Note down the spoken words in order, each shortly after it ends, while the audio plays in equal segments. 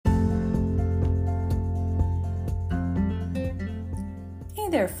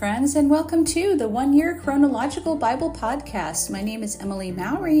there, friends, and welcome to the One Year Chronological Bible Podcast. My name is Emily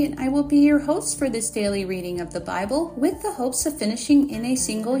Mowry, and I will be your host for this daily reading of the Bible with the hopes of finishing in a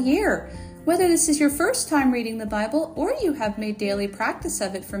single year. Whether this is your first time reading the Bible or you have made daily practice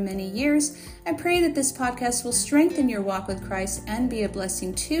of it for many years, I pray that this podcast will strengthen your walk with Christ and be a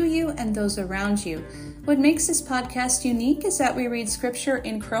blessing to you and those around you. What makes this podcast unique is that we read Scripture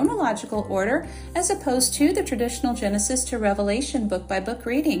in chronological order as opposed to the traditional Genesis to Revelation book-by-book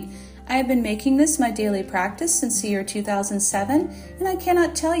reading. I have been making this my daily practice since the year 2007, and I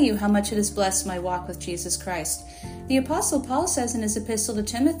cannot tell you how much it has blessed my walk with Jesus Christ. The Apostle Paul says in his epistle to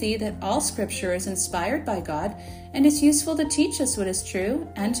Timothy that all Scripture is inspired by God and is useful to teach us what is true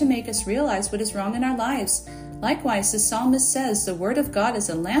and to make us realize what is wrong in our lives. Likewise, the psalmist says, "The word of God is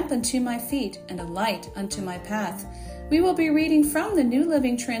a lamp unto my feet and a light unto my path." We will be reading from the New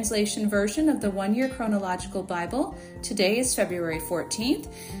Living Translation version of the One Year Chronological Bible. Today is February 14th,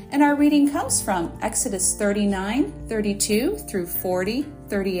 and our reading comes from Exodus 39:32 through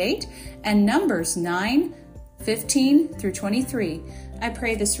 40:38, and Numbers 9:15 through 23. I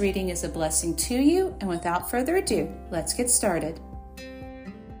pray this reading is a blessing to you, and without further ado, let's get started.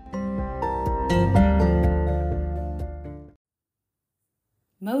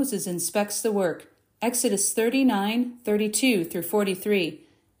 Moses inspects the work. Exodus 39:32 through 43.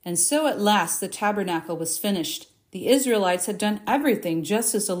 And so at last the tabernacle was finished. The Israelites had done everything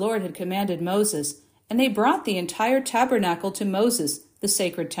just as the Lord had commanded Moses, and they brought the entire tabernacle to Moses, the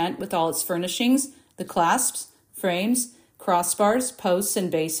sacred tent with all its furnishings, the clasps, frames, crossbars, posts, and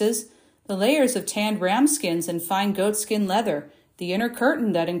bases, the layers of tanned ram skins and fine goatskin leather, the inner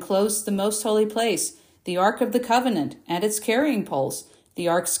curtain that enclosed the most holy place, the Ark of the Covenant and its carrying poles, the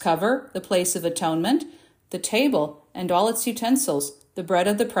ark's cover, the place of atonement, the table and all its utensils, the bread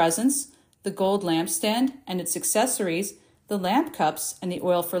of the presence, the gold lampstand and its accessories, the lamp cups and the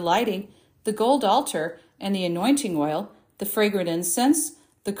oil for lighting, the gold altar and the anointing oil, the fragrant incense,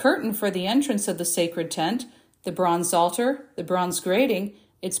 the curtain for the entrance of the sacred tent, the bronze altar, the bronze grating,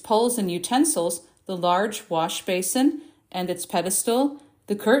 its poles and utensils, the large wash basin and its pedestal,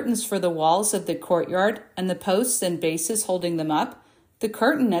 the curtains for the walls of the courtyard and the posts and bases holding them up, the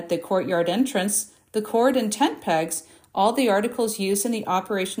curtain at the courtyard entrance, the cord and tent pegs, all the articles used in the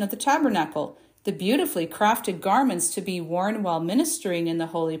operation of the tabernacle, the beautifully crafted garments to be worn while ministering in the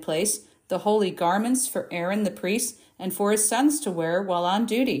holy place, the holy garments for Aaron the priest and for his sons to wear while on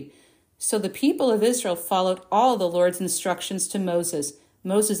duty. So the people of Israel followed all the Lord's instructions to Moses.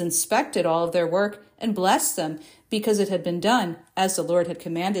 Moses inspected all of their work and blessed them because it had been done as the Lord had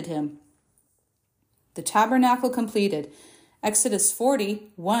commanded him. The tabernacle completed. Exodus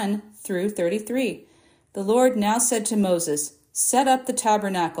 40:1 through 33. The Lord now said to Moses, "Set up the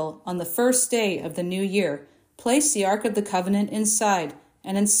tabernacle on the first day of the new year. Place the Ark of the Covenant inside,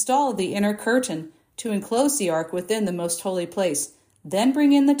 and install the inner curtain to enclose the Ark within the most holy place. Then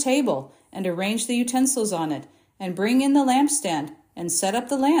bring in the table, and arrange the utensils on it, and bring in the lampstand, and set up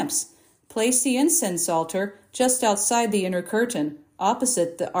the lamps. Place the incense altar just outside the inner curtain,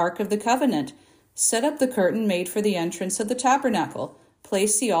 opposite the Ark of the Covenant. Set up the curtain made for the entrance of the tabernacle.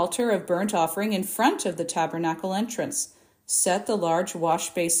 Place the altar of burnt offering in front of the tabernacle entrance. Set the large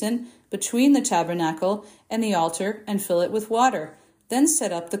wash basin between the tabernacle and the altar and fill it with water. Then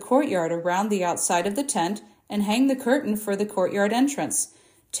set up the courtyard around the outside of the tent and hang the curtain for the courtyard entrance.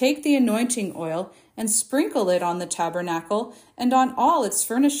 Take the anointing oil and sprinkle it on the tabernacle and on all its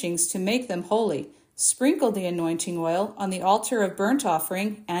furnishings to make them holy. Sprinkle the anointing oil on the altar of burnt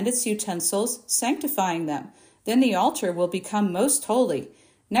offering and its utensils, sanctifying them. Then the altar will become most holy.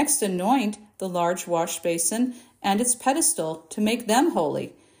 Next, anoint the large wash basin and its pedestal to make them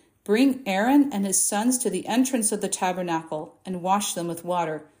holy. Bring Aaron and his sons to the entrance of the tabernacle and wash them with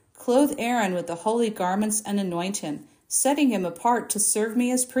water. Clothe Aaron with the holy garments and anoint him, setting him apart to serve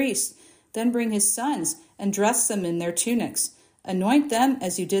me as priest. Then bring his sons and dress them in their tunics. Anoint them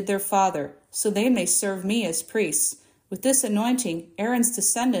as you did their father, so they may serve me as priests. With this anointing, Aaron's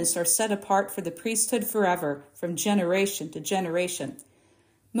descendants are set apart for the priesthood forever, from generation to generation."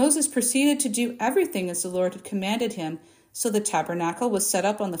 Moses proceeded to do everything as the Lord had commanded him, so the tabernacle was set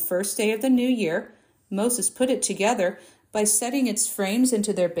up on the first day of the new year. Moses put it together by setting its frames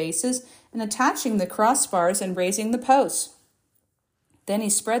into their bases and attaching the crossbars and raising the posts. Then he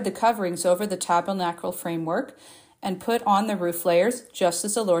spread the coverings over the tabernacle framework and put on the roof layers, just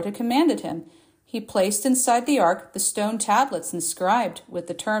as the Lord had commanded him. He placed inside the ark the stone tablets inscribed with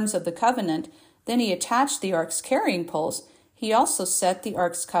the terms of the covenant. Then he attached the ark's carrying poles. He also set the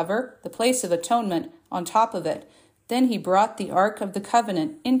ark's cover, the place of atonement, on top of it. Then he brought the Ark of the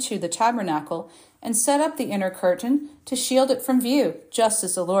Covenant into the tabernacle and set up the inner curtain to shield it from view, just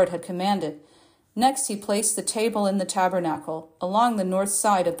as the Lord had commanded. Next he placed the table in the tabernacle, along the north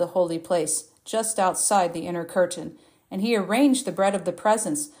side of the holy place, just outside the inner curtain, and he arranged the bread of the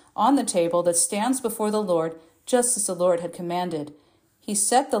presence on the table that stands before the Lord, just as the Lord had commanded. He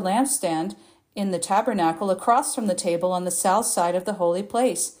set the lampstand in the tabernacle across from the table on the south side of the holy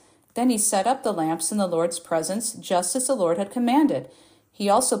place. Then he set up the lamps in the Lord's presence, just as the Lord had commanded. He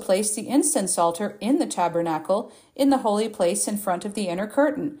also placed the incense altar in the tabernacle, in the holy place in front of the inner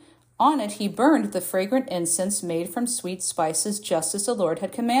curtain. On it he burned the fragrant incense made from sweet spices, just as the Lord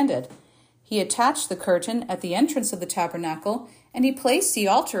had commanded. He attached the curtain at the entrance of the tabernacle, and he placed the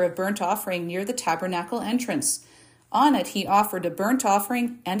altar of burnt offering near the tabernacle entrance. On it he offered a burnt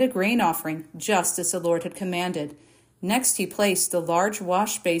offering and a grain offering, just as the Lord had commanded. Next he placed the large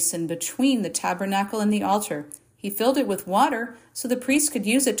wash basin between the tabernacle and the altar. He filled it with water so the priests could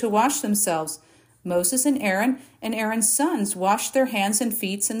use it to wash themselves. Moses and Aaron's sons washed their hands and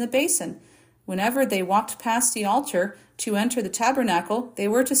feet in the basin. Whenever they walked past the altar to enter the tabernacle, they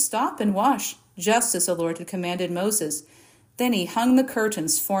were to stop and wash, just as the Lord had commanded Moses. Then he hung the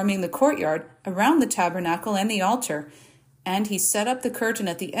curtains forming the courtyard around the tabernacle and the altar, and he set up the curtain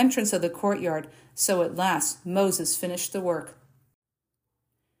at the entrance of the courtyard. So at last Moses finished the work.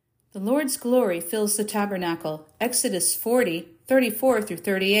 The Lord's glory fills the tabernacle. Exodus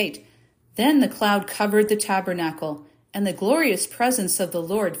 40:34-38. Then the cloud covered the tabernacle, and the glorious presence of the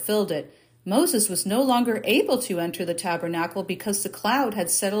Lord filled it. Moses was no longer able to enter the tabernacle because the cloud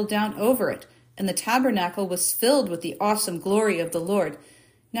had settled down over it, and the tabernacle was filled with the awesome glory of the Lord.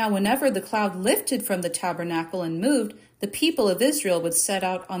 Now whenever the cloud lifted from the tabernacle and moved, the people of Israel would set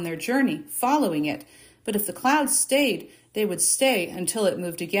out on their journey, following it. But if the cloud stayed, they would stay until it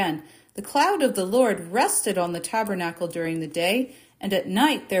moved again. The cloud of the Lord rested on the tabernacle during the day, and at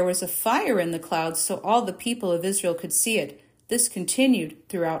night there was a fire in the cloud so all the people of Israel could see it. This continued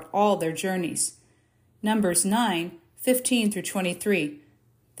throughout all their journeys. Numbers 9:15-23.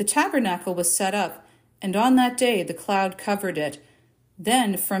 The tabernacle was set up, and on that day the cloud covered it.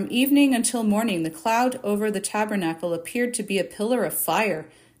 Then from evening until morning the cloud over the tabernacle appeared to be a pillar of fire.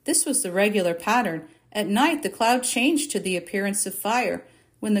 This was the regular pattern. At night the cloud changed to the appearance of fire.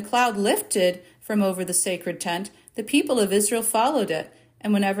 When the cloud lifted from over the sacred tent, the people of Israel followed it,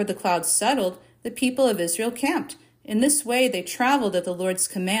 and whenever the cloud settled, the people of Israel camped. In this way they traveled at the Lord's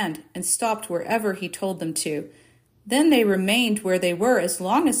command and stopped wherever he told them to. Then they remained where they were as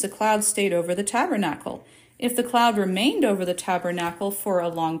long as the cloud stayed over the tabernacle. If the cloud remained over the tabernacle for a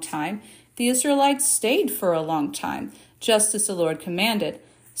long time, the Israelites stayed for a long time, just as the Lord commanded.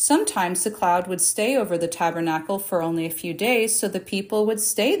 Sometimes the cloud would stay over the tabernacle for only a few days, so the people would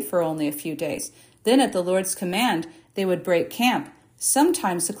stay for only a few days. Then at the Lord's command, they would break camp.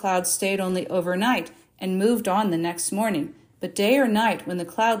 Sometimes the cloud stayed only overnight and moved on the next morning. But day or night, when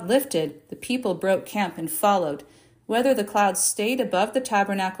the cloud lifted, the people broke camp and followed. Whether the cloud stayed above the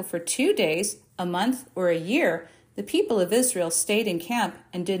tabernacle for 2 days, a month, or a year, the people of Israel stayed in camp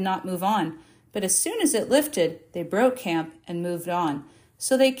and did not move on. But as soon as it lifted, they broke camp and moved on.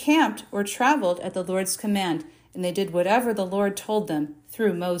 So they camped or traveled at the Lord's command, and they did whatever the Lord told them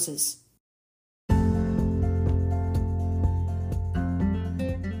through Moses.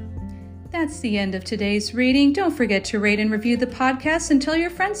 That's the end of today's reading. Don't forget to rate and review the podcast and tell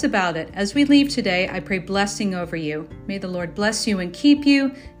your friends about it. As we leave today, I pray blessing over you. May the Lord bless you and keep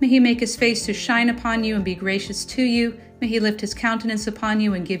you. May he make his face to shine upon you and be gracious to you. May he lift his countenance upon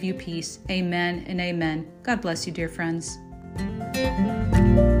you and give you peace. Amen and amen. God bless you, dear friends.